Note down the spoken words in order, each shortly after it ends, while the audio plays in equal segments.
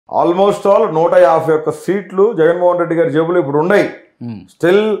Almost all 150 సీట్లు జగన్మోహన్ రెడ్డి గారి జేబులో ఇప్పుడు ఉన్నాయి.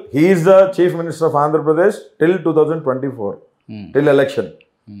 Still he's the chief minister of Andhra Pradesh till 2024 till election.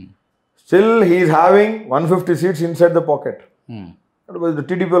 Still he's having 150 seats inside the pocket.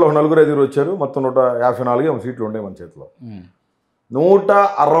 టీడీపీలో 4-5 వచ్చారు, మొత్తం 154 సీట్లు ఉండే మన చేతిలో.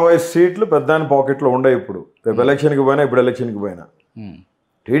 160 సీట్లు పెద్ద ఆయన పాకెట్లో ఉండే ఇప్పుడు. రేపు ఎలక్షన్కి పోయినా, ఇప్పుడు ఎలక్షన్కి పోయినా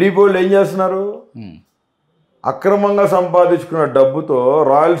టీడీపీ వాళ్ళు ఏం చేస్తున్నారు? అక్రమంగా సంపాదించుకున్న డబ్బుతో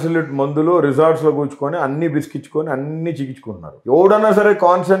రాయల్ సిల్యూట్ మందులు రిసార్ట్స్లో కూర్చుకొని అన్ని బిస్కిచ్చుకొని అన్ని చికించుకుంటున్నారు. ఎవడన్నా సరే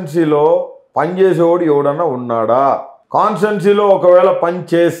కాన్స్టెన్సీలో పనిచేసేవాడు ఎవడన్నా ఉన్నాడా? కాన్స్టెన్సీలో ఒకవేళ పని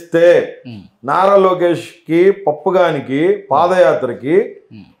చేస్తే నారా లోకేష్కి పప్పుగానికి పాదయాత్రకి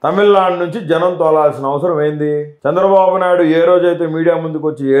తమిళనాడు నుంచి జనం తోలాల్సిన అవసరం ఏంది? చంద్రబాబు నాయుడు ఏ రోజైతే మీడియా ముందుకు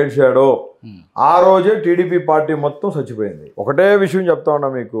వచ్చి ఏడ్చాడో ఆ రోజే టీడీపీ పార్టీ మొత్తం చచ్చిపోయింది. ఒకటే విషయం చెప్తా ఉన్నా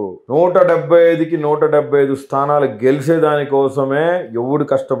మీకు, 175కి 175 స్థానాలు గెలిచేదానికోసమే ఎవడు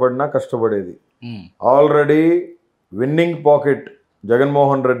కష్టపడినా కష్టపడేది. Already winnowing pocket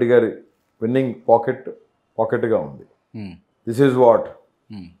Jaganmohan Reddy గారి విన్నింగ్ పాకెట్గా ఉంది. This is what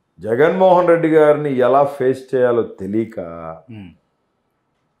Jaganmohan Reddy గారిని ఎలా ఫేస్ చేయాలో తెలియక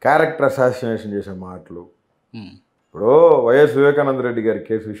క్యారెక్టర్ అసాసినేషన్ చేసే మాటలు. ఇప్పుడు వైఎస్ వివేకానంద రెడ్డి గారి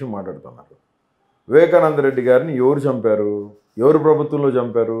కేసు విషయం మాట్లాడుతున్నారు. వివేకానంద రెడ్డి గారిని ఎవరు చంపారు? ఎవరు ప్రభుత్వంలో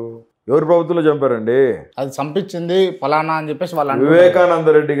చంపారు? ఎవరు ప్రభుత్వంలో చంపారండి? అది చంపించింది ఫలానా అని చెప్పేసి వాళ్ళు. వివేకానంద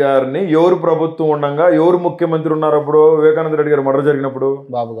రెడ్డి గారిని ఎవరు ప్రభుత్వం ఉండగా ఎవరు ముఖ్యమంత్రి ఉన్నారు? అప్పుడు వివేకానంద రెడ్డి గారు మర్డర్ జరిగినప్పుడు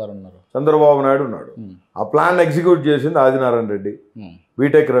బాబు గారు ఉన్నారు, చంద్రబాబు నాయుడు ఉన్నాడు. ఆ ప్లాన్ ఎగ్జిక్యూట్ చేసింది ఆదినారాయణ రెడ్డి,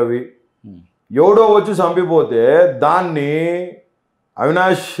 బీటెక్ రవి. ఎవడో వచ్చి చంపిపోతే దాన్ని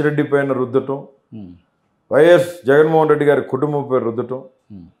అవినాష్ రెడ్డి పైన రుద్దటం, వైఎస్ జగన్మోహన్ రెడ్డి గారి కుటుంబం పేరు రుద్దటం,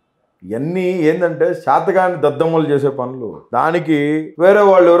 ఇవన్నీ ఏంటంటే శాతకాన్ని దద్దమ్మలు చేసే పనులు. దానికి వేరే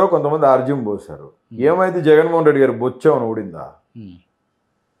వాళ్ళు ఎవరో కొంతమంది ఆర్జ్యం పోసారు. ఏమైతే జగన్మోహన్ రెడ్డి గారి బొచ్చేమని ఊడిందా?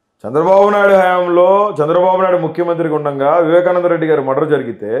 చంద్రబాబు నాయుడు హయాంలో చంద్రబాబు నాయుడు ముఖ్యమంత్రిగా ఉండగా వివేకానంద రెడ్డి గారి మర్డర్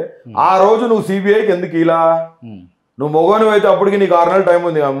జరిగితే ఆ రోజు నువ్వు సిబిఐకి ఎందుకు ఇలా? నువ్వు మొగోనివి అయితే అప్పటికి నీకు 6 నెలలు టైం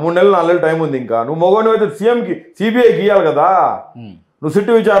ఉంది, 3 నెలలు 4 నెలలు టైం ఉంది. ఇంకా నువ్వు మొగోనివి అయితే సీఎంకి సిబిఐకి ఇవ్వాలి కదా. నువ్వు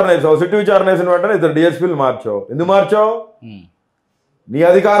సిట్టు విచారణ వేసావు, సిట్టు విచారణ వేసిన వెంటనే 2 డిఎస్పీలు మార్చావు. ఎందుకు మార్చావు? నీ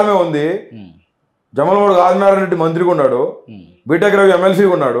అధికారమే ఉంది. జమలమూడు ఆదినారాయణ రెడ్డి మంత్రిగా ఉన్నాడు, బీటెక్ రవి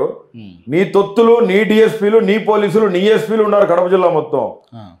ఎమ్మెల్సీగా ఉన్నాడు. నీ తొత్తులు, నీ డిఎస్పీలు, నీ పోలీసులు, నీ ఎస్పీలు ఉన్నారు కడప జిల్లా మొత్తం.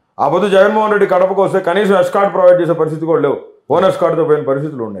 ఆ పొద్దు జగన్మోహన్ రెడ్డి కడపకు వస్తే కనీసం ఎస్కార్ట్ ప్రొవైడ్ చేసే పరిస్థితి కూడా లేవు. ఫోన్ ఎస్కార్ట్తో పోయిన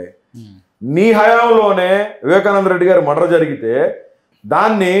పరిస్థితులు ఉన్నాయి. నీ హయాంలోనే వివేకానంద రెడ్డి గారి మర్డర్ జరిగితే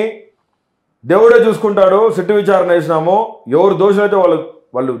దాన్ని దేవుడే చూసుకుంటాడు. సిట్టు విచారణ వేసినాము, ఎవరు దోషులైతే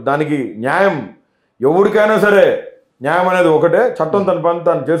వాళ్ళు దానికి న్యాయం, ఎవరికైనా సరే న్యాయం అనేది ఒకటే, చట్టం తన పని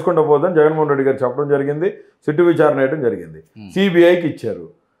తాను చేసుకుంటూ పోదని జగన్మోహన్ రెడ్డి గారు చెప్పడం జరిగింది. సిట్టు విచారణ వేయడం జరిగింది. సిబిఐకి ఇచ్చారు.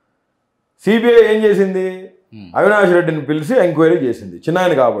 సిబిఐ ఏం చేసింది? అవినాష్ రెడ్డిని పిలిచి ఎంక్వైరీ చేసింది,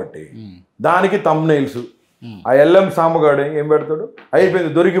 చిన్నాయన కాబట్టి. దానికి థంబ్నెయిల్స్. ఆ ఎల్ఎం సాంబగాడు ఏం పెడతాడు?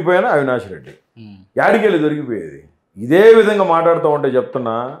 అయిపోయింది, దొరికిపోయిన అవినాష్ రెడ్డి. యాడికెళ్ళి దొరికిపోయేది? ఇదే విధంగా మాట్లాడుతూ ఉంటే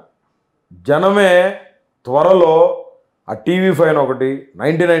చెప్తున్నా, జనమే త్వరలో ఆ TV5 ఒకటి,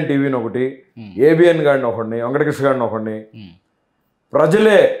 99 టీవీని ఒకటి, ఏబిఎన్ గాడిని ఒకడిని, వెంకటకృష్ణ గాడిని ఒకడిని,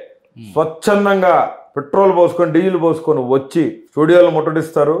 ప్రజలే స్వచ్ఛందంగా పెట్రోల్ పోసుకొని డీజిల్ పోసుకొని వచ్చి స్టూడియోలు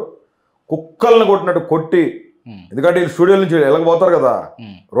ముట్టడిస్తారు. కుక్కలను కొట్టినట్టు కొట్టి, ఎందుకంటే వీళ్ళు స్టూడియోల నుంచి వెళ్ళకపోతారు కదా,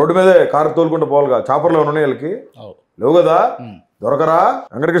 రోడ్డు మీదే కారు తోలుకుంటూ పోవాలిగా. చాపర్లో ఉన్నాయి వీళ్ళకి, లేవు కదా, దొరకరా?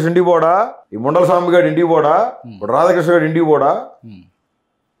 వెంకటకృష్ణ ఇంటికి పోడా, ఈ ముండల స్వామి గారి ఇంటికి పోడా, ఇప్పుడు రాధాకృష్ణ గారి ఇంటికి పోడా?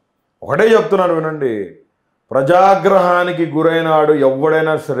 ఒకటే చెప్తున్నాను వినండి, ప్రజాగ్రహానికి గురైనాడు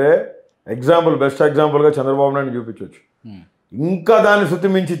ఎవడైనా సరే. బెస్ట్ ఎగ్జాంపుల్గా చంద్రబాబు నాయుడు చూపించవచ్చు. ఇంకా దాన్ని శృతి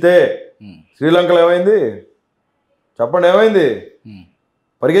మించితే శ్రీలంకలో ఏమైంది చెప్పండి? ఏమైంది?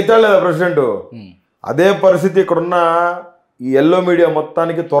 పరిగెత్తాడు లేదా ప్రెసిడెంట్? అదే పరిస్థితి ఇక్కడున్న ఈ ఎల్లో మీడియా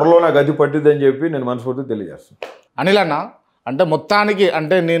మొత్తానికి త్వరలోనే గది పట్టిద్దని చెప్పి నేను మనస్ఫూర్తిగా తెలియజేస్తాను. అనిల్ అన్న, అంటే మొత్తానికి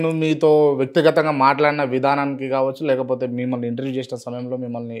అంటే నేను మీతో వ్యక్తిగతంగా మాట్లాడిన విధానానికి కావచ్చు, లేకపోతే మిమ్మల్ని ఇంటర్వ్యూ చేసిన సమయంలో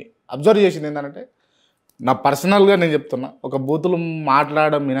మిమ్మల్ని అబ్జర్వ్ చేసింది ఏంటంటే, నా పర్సనల్గా నేను చెప్తున్నా, ఒక బూతులు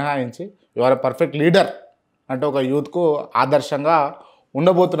మాట్లాడడం మినహాయించి యువర్ పర్ఫెక్ట్ లీడర్, అంటే ఒక యూత్కు ఆదర్శంగా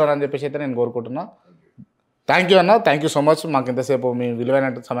ఉండబోతున్నారని చెప్పేసి అయితే నేను కోరుకుంటున్నా. థ్యాంక్ యూ అన్న, థ్యాంక్ యూ సో మచ్. మాకు ఇంతసేపు మీ విలువైన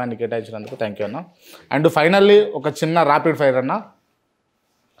సమయాన్ని కేటాయించినందుకు థ్యాంక్ యూ అన్న. అండ్ ఫైనల్లీ ఒక చిన్న ర్యాపిడ్ ఫైర్ అన్న,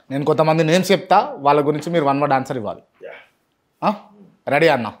 నేను కొంతమంది నేమ్స్ చెప్తా, వాళ్ళ గురించి మీరు 1 word ఆన్సర్ ఇవ్వాలి. రెడీ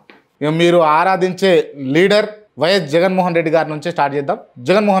అన్న? మీరు ఆరాధించే లీడర్ వైఎస్ జగన్మోహన్ రెడ్డి గారి నుంచి స్టార్ట్ చేద్దాం.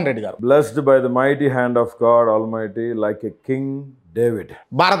 జగన్మోహన్ రెడ్డి గారు. Blessed by the mighty hand of God Almighty, like a King David.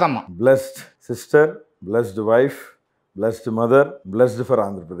 Bharatamma. Blessed sister, blessed wife, blessed mother, blessed for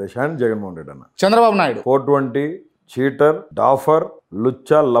Andhra Pradesh and Jagannath Reddy. Chandrababu Naidu. 420, cheater, డాఫర్,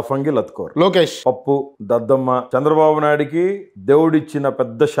 లుచ్చా, లఫంగి, లత్కోర్. Lokesh, పప్పు, దద్దమ్మ. చంద్రబాబు నాయుడికి దేవుడిచ్చిన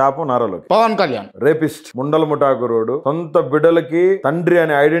పెద్ద శాపం నారాలోకి. పవన్ కళ్యాణ్, రేపిస్ట్, ముండల ముఠాకురోడు, సొంత బిడ్డలకి తండ్రి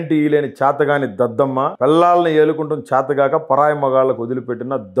అనే ఐడెంటిటీ లేని చేతగాని దద్దమ్మ, పెళ్లాలని ఏలుకుంటున్న చేతగాక పరాయి మగాళ్లకు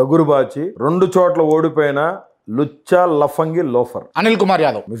వదిలిపెట్టిన దగురుబాచి, 2 చోట్ల ఓడిపోయిన లుచ్చా, లఫంగి, loafer. Anil Kumar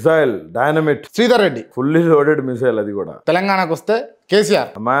Yadav, missile, dynamite. Sridhar Reddy, fully loaded missile, అది కూడా. తెలంగాణకు వస్తే KCR,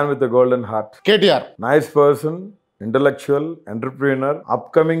 man with golden heart. KTR, nice person, intellectual, entrepreneur,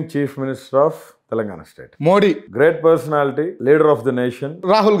 upcoming chief minister of Telangana state. Modi, great personality, leader of the nation.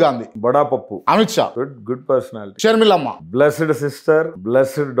 Rahul Gandhi, బడా పప్పు. Amit Shah, good personality. Sharmilamma, blessed sister,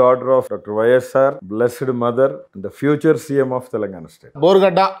 blessed daughter of doctor YSR, blessed mother, the future CM of Telangana state.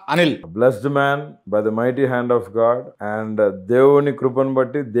 Borugadda Anil, blessed man by the mighty hand of God. And దేవుని కృపను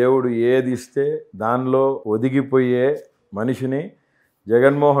బట్టి దేవుడు ఏది ఇస్తే దానిలో ఒదిగిపోయే మనిషిని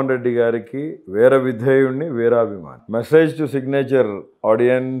జగన్మోహన్ రెడ్డి గారికి వీర విధేయుణ్ణి, వీరాభిమాని. Message to signature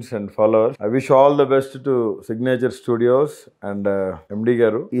audience and followers. I wish all the best to signature studios and MD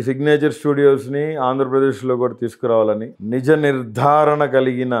గారు. ఈ సిగ్నేచర్ స్టూడియోస్ ని ఆంధ్రప్రదేశ్ లో కూడా తీసుకురావాలని, నిజ నిర్ధారణ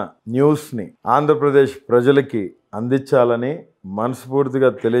కలిగిన న్యూస్ ని ఆంధ్రప్రదేశ్ ప్రజలకి అందించాలని మనస్ఫూర్తిగా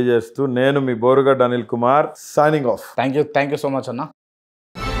తెలియజేస్తూ నేను మీ Borugadda Anil Kumar, signing off. Thank you so much అన్న.